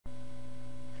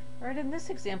Alright, in this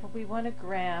example we want to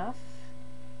graph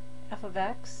f of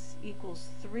x equals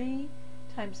 3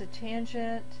 times the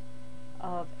tangent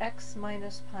of x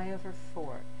minus pi over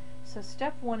 4. So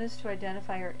step 1 is to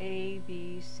identify our a,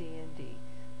 b, c, and d.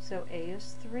 So a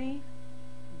is 3,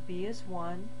 b is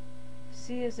 1,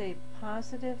 c is a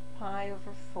positive pi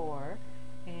over 4,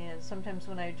 and sometimes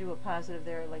when I do a positive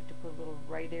there I like to put a little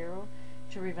right arrow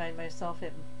to remind myself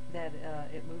that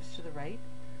it moves to the right,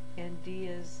 and d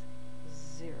is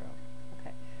 0.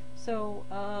 Okay, so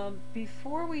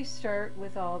before we start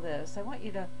with all this, I want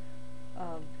you to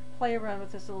play around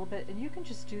with this a little bit, and you can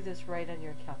just do this right on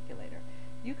your calculator.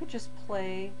 You could just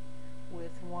play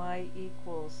with y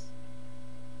equals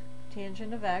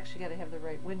tangent of x. You got to have the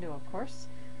right window, of course.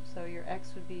 So your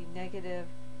x would be negative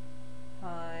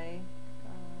pi.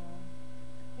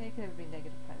 Yeah, you could have it be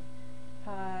negative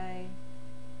pi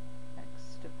x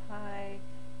to pi.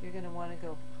 You're going to want to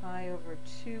go pi over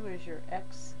 2 as your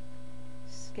x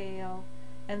scale.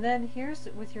 And then here's,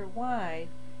 with your y,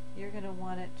 you're going to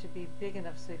want it to be big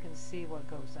enough so you can see what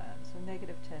goes on. So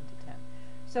negative 10 to 10.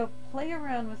 So play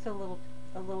around with a little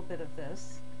bit of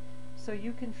this so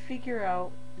you can figure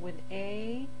out when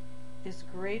a is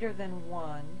greater than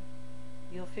 1,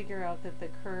 you'll figure out that the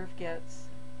curve gets,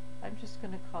 I'm just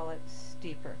going to call it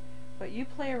steeper. But you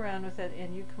play around with it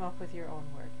and you come up with your own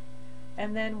word.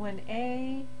 And then when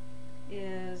a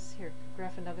is, here,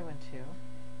 graph another one too.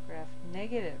 Graph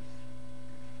negative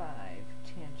 5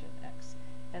 tangent x.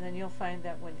 And then you'll find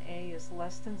that when a is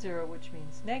less than 0, which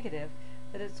means negative,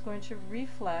 that it's going to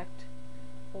reflect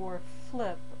or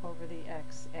flip over the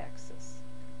x-axis.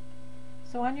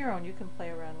 So on your own, you can play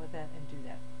around with that and do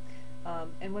that.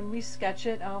 And when we sketch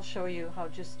it, I'll show you how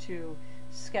just to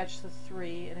sketch the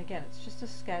 3. And again, it's just a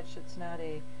sketch. It's not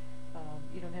a,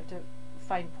 you don't have to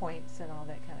find points and all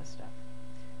that kind of stuff.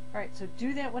 Alright, so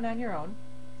do that one on your own.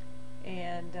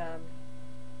 And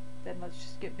then let's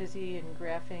just get busy in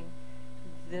graphing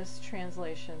this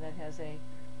translation that has a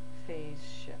phase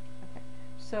shift. Okay,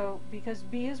 so because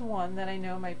b is 1, then I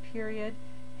know my period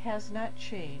has not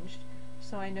changed.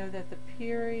 So I know that the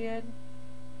period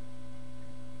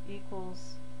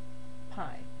equals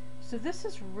pi. So this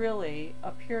is really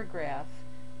a pure graph,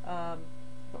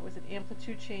 but with an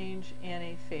amplitude change and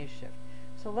a phase shift.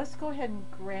 So let's go ahead and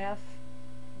graph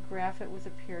it with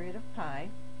a period of pi.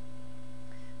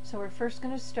 So we're first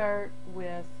going to start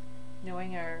with knowing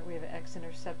we have an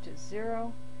x-intercept at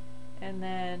 0, and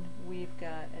then we've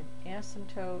got an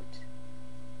asymptote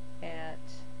at,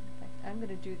 in fact, I'm going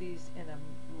to do these in a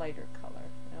lighter color,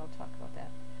 and I'll talk about that.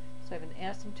 So I have an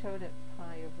asymptote at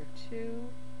pi over 2,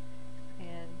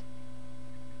 and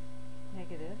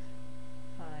negative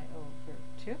pi over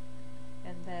 2.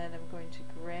 And then I'm going to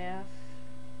graph,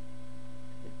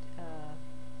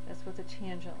 that's what the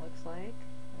tangent looks like,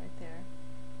 right there.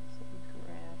 So we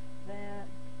graph that.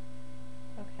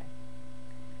 Okay.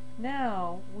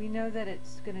 Now we know that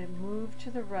it's going to move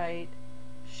to the right,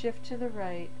 shift to the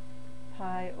right,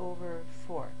 pi over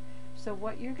 4. So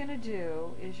what you're going to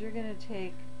do is you're going to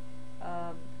take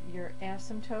your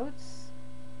asymptotes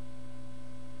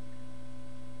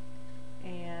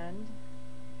and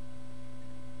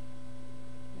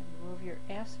move your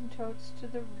asymptotes to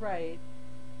the right,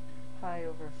 pi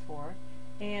over 4.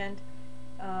 And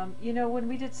you know, when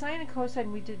we did sine and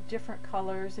cosine, we did different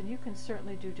colors, and you can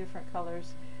certainly do different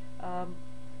colors.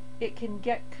 It can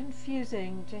get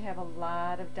confusing to have a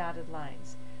lot of dotted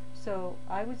lines. So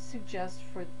I would suggest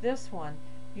for this one,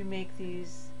 you make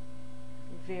these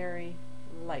very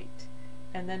light.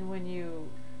 And then when you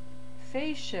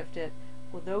phase shift it,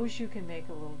 well, those you can make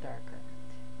a little darker.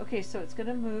 Okay, so it's going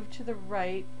to move to the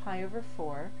right, pi over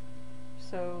 4.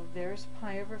 So there's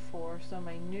pi over 4. So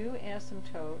my new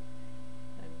asymptote,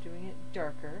 I'm doing it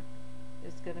darker,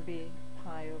 is going to be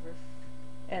pi over,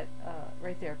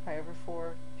 right there, pi over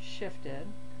 4 shifted.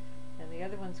 And the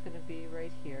other one's going to be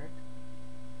right here.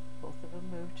 Both of them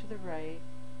move to the right,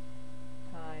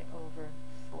 pi over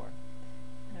 4.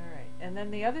 Alright, and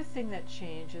then the other thing that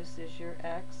changes is your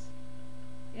x-intercepts.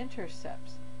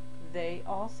 They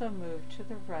also move to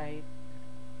the right,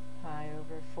 pi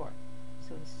over 4.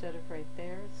 So instead of right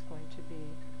there, it's going to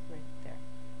be right there.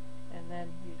 And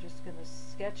then you're just going to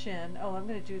sketch in, oh, I'm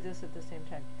going to do this at the same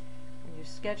time. When you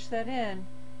sketch that in,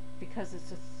 because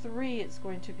it's a 3, it's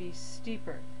going to be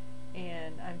steeper.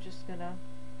 And I'm just going to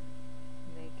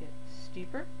make it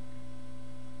steeper.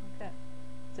 Okay.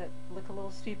 Does that look a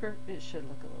little steeper? It should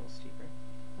look a little steeper.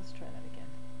 Let's try that again.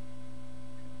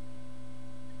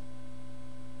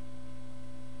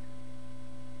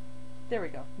 There we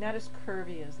go. Not as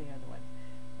curvy as the other one.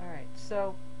 Alright,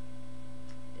 so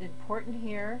important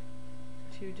here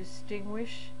to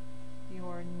distinguish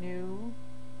your new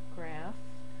graph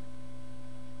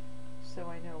so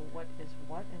I know what is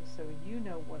what, and so you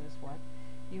know what is what.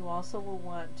 You also will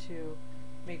want to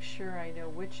make sure I know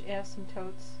which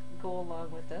asymptotes go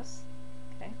along with this.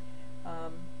 Okay,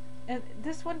 and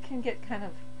this one can get kind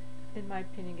of, in my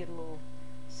opinion, get a little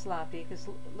sloppy because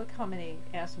look how many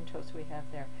asymptotes we have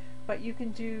there. But you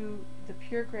can do the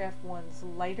pure graph ones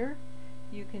lighter,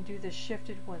 you can do the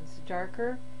shifted ones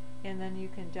darker, and then you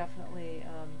can definitely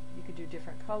you can do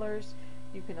different colors.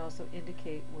 You can also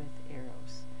indicate with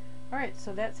arrows. Alright,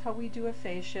 so that's how we do a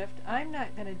phase shift. I'm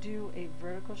not going to do a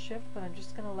vertical shift, but I'm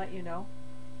just going to let you know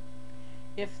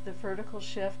if the vertical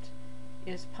shift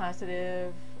is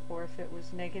positive or if it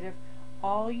was negative.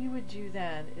 All you would do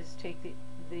then is take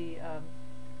the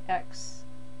x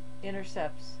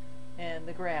intercepts and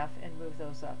the graph and move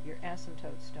those up. Your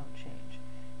asymptotes don't change.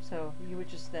 So you would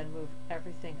just then move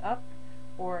everything up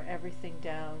or everything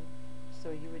down.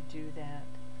 So you would do that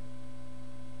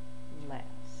last.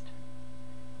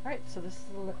 Alright, so this is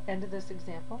the end of this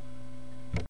example.